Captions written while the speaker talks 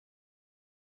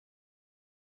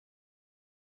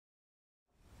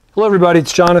Hello everybody,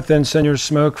 it's Jonathan, Señor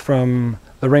Smoke from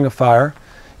the Ring of Fire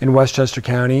in Westchester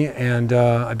County, and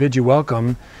I bid you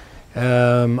welcome.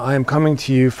 I am coming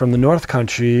to you from the North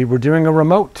Country. We're doing a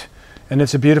remote, and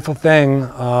it's a beautiful thing.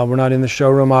 We're not in the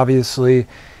showroom, obviously.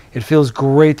 It feels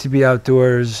great to be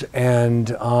outdoors, and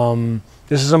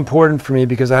this is important for me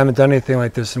because I haven't done anything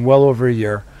like this in well over a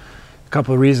year. A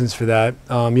couple of reasons for that.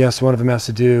 Yes, one of them has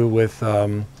to do with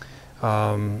the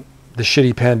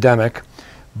shitty pandemic,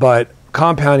 but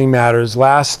compounding matters.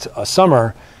 Last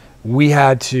summer, we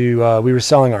were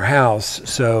selling our house,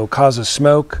 so cause of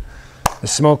smoke, the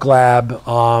smoke lab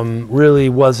really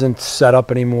wasn't set up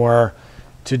anymore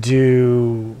to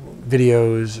do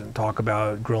videos and talk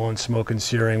about grilling, smoking,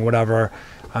 searing, whatever.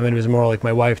 I mean, it was more like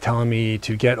my wife telling me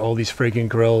to get all these freaking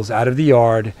grills out of the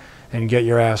yard and get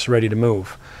your ass ready to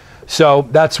move. So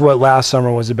that's what last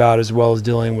summer was about, as well as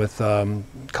dealing with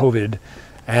COVID.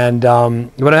 And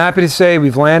but I'm happy to say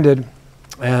we've landed.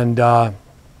 And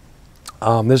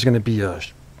there's going to be a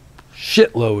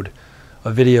shitload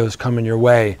of videos coming your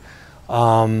way.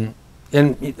 And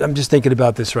I'm just thinking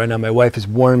about this right now. My wife has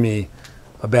warned me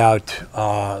about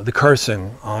the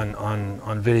cursing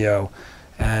on video.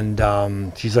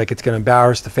 And she's like, it's going to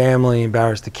embarrass the family,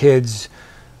 embarrass the kids.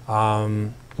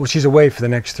 Well, she's away for the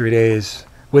next 3 days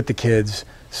with the kids.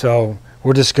 So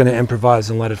we're just going to improvise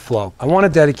and let it flow. I want to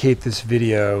dedicate this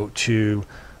video to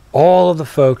all of the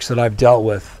folks that I've dealt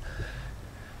with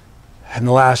in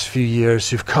the last few years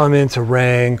who've come into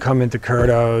Ring, come into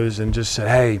Curto's and just said,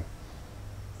 hey,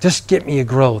 just get me a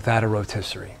grill without a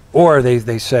rotisserie. Or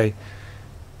they say,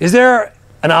 is there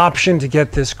an option to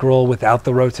get this grill without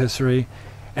the rotisserie?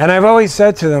 And I've always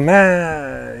said to them,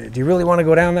 do you really want to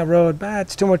go down that road?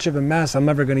 It's too much of a mess. I'm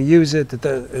never going to use it.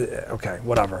 Okay,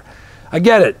 whatever. I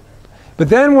get it. But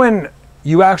then when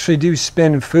you actually do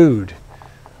spin food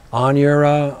on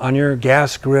your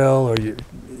gas grill, or you're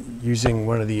using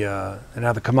one of the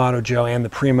now the Kamado Joe and the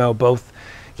Primo both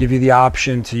give you the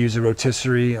option to use a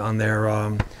rotisserie on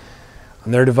their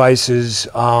devices.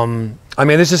 I mean,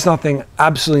 there's just nothing,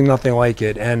 absolutely nothing like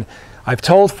it. And I've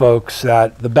told folks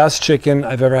that the best chicken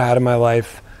I've ever had in my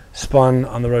life spun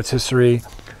on the rotisserie,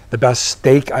 the best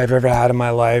steak I've ever had in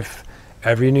my life.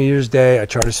 Every New Year's Day, I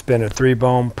try to spin a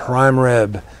 3-bone prime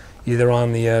rib, either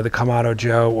on the Kamado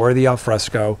Joe or the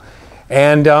Alfresco.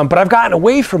 And but I've gotten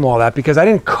away from all that because I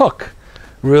didn't cook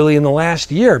really in the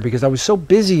last year because I was so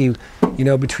busy, you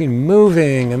know, between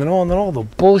moving and then all the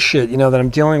bullshit, you know, that I'm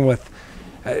dealing with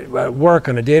at work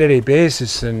on a day-to-day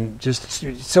basis, and just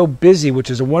so busy,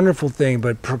 which is a wonderful thing,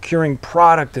 but procuring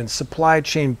product and supply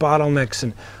chain bottlenecks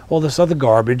and all this other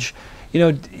garbage, you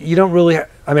know, you don't really,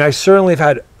 I mean, I certainly have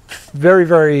had there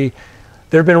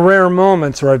have been rare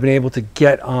moments where I've been able to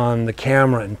get on the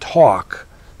camera and talk.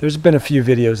 There's been a few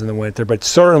videos in the winter, but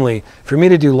certainly for me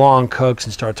to do long cooks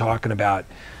and start talking about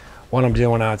what I'm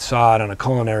doing outside on a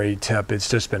culinary tip, it's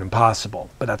just been impossible.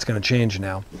 But that's going to change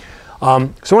now.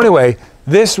 So anyway,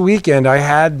 this weekend I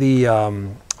had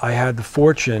the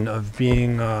fortune of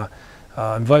being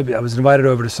invited. I was invited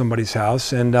over to somebody's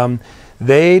house, and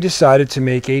they decided to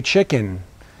make a chicken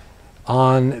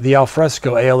on the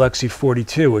Alfresco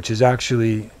ALXE42, which is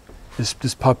actually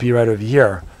this puppy right over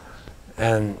here.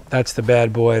 And that's the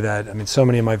bad boy that, I mean, so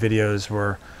many of my videos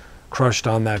were crushed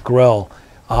on that grill.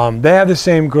 They have the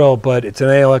same grill, but it's an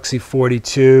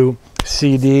ALXE42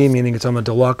 CD, meaning it's on the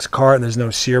deluxe cart, and there's no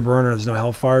sear burner, there's no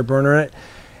Hellfire burner in it.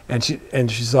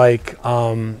 And she's like,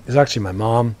 it's actually my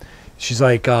mom. She's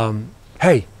like,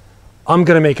 hey, I'm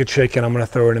gonna make a chicken, I'm gonna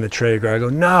throw it in the Traeger. I go,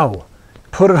 no.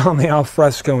 Put it on the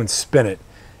Alfresco and spin it.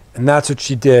 And that's what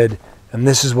she did, and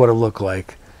this is what it looked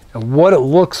like. And what it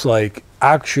looks like,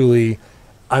 actually,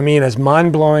 I mean, as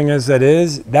mind-blowing as that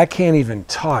is, that can't even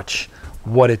touch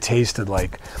what it tasted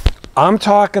like. I'm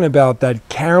talking about that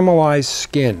caramelized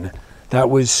skin that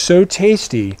was so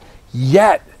tasty,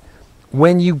 yet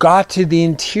when you got to the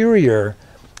interior,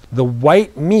 the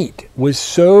white meat was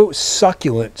so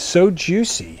succulent, so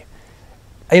juicy.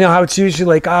 You know how it's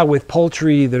usually like, with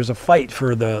poultry, there's a fight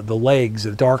for the legs,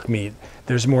 the dark meat.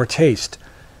 There's more taste.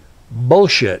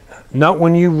 Bullshit. Not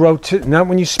when you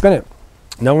spin it.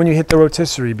 Not when you hit the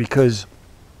rotisserie, because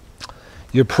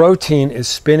your protein is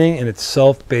spinning and it's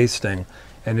self-basting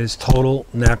and is total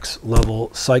next level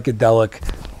psychedelic.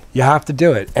 You have to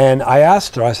do it. And I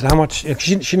asked her, I said, how much?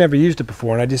 She never used it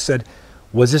before. And I just said,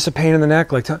 was this a pain in the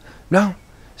neck? Like, no,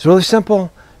 it's really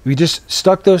simple. We just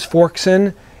stuck those forks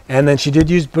in. And then she did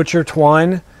use butcher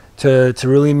twine to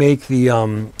really make the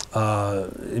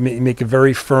make a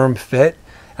very firm fit.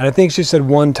 And I think she said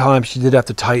one time she did have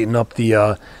to tighten up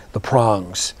the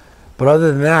prongs. But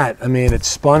other than that, I mean, it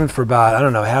spun for about, I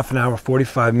don't know, half an hour,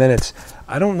 45 minutes.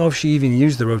 I don't know if she even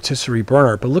used the rotisserie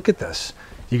burner, but look at this.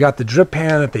 You got the drip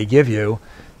pan that they give you.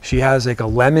 She has like a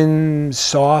lemon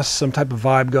sauce, some type of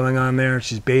vibe going on there.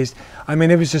 She's based. I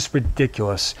mean, it was just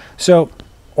ridiculous. So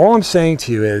all I'm saying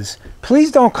to you is,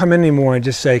 please don't come in anymore and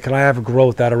just say, can I have a grill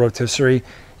without a rotisserie?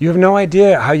 You have no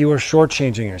idea how you are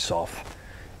shortchanging yourself.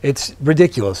 It's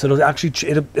ridiculous. It'll actually,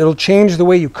 it'll change the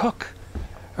way you cook.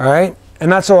 All right?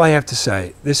 And that's all I have to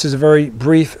say. This is a very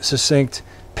brief, succinct,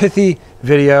 pithy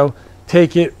video.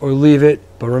 Take it or leave it,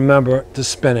 but remember to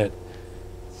spin it.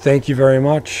 Thank you very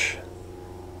much.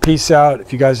 Peace out.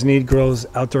 If you guys need grills,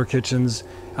 outdoor kitchens,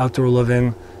 outdoor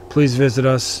living, please visit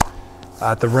us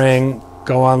at the Ring.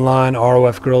 Go online,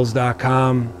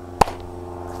 ROFGrills.com.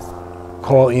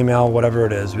 Call, email, whatever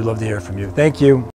it is. We'd love to hear from you. Thank you.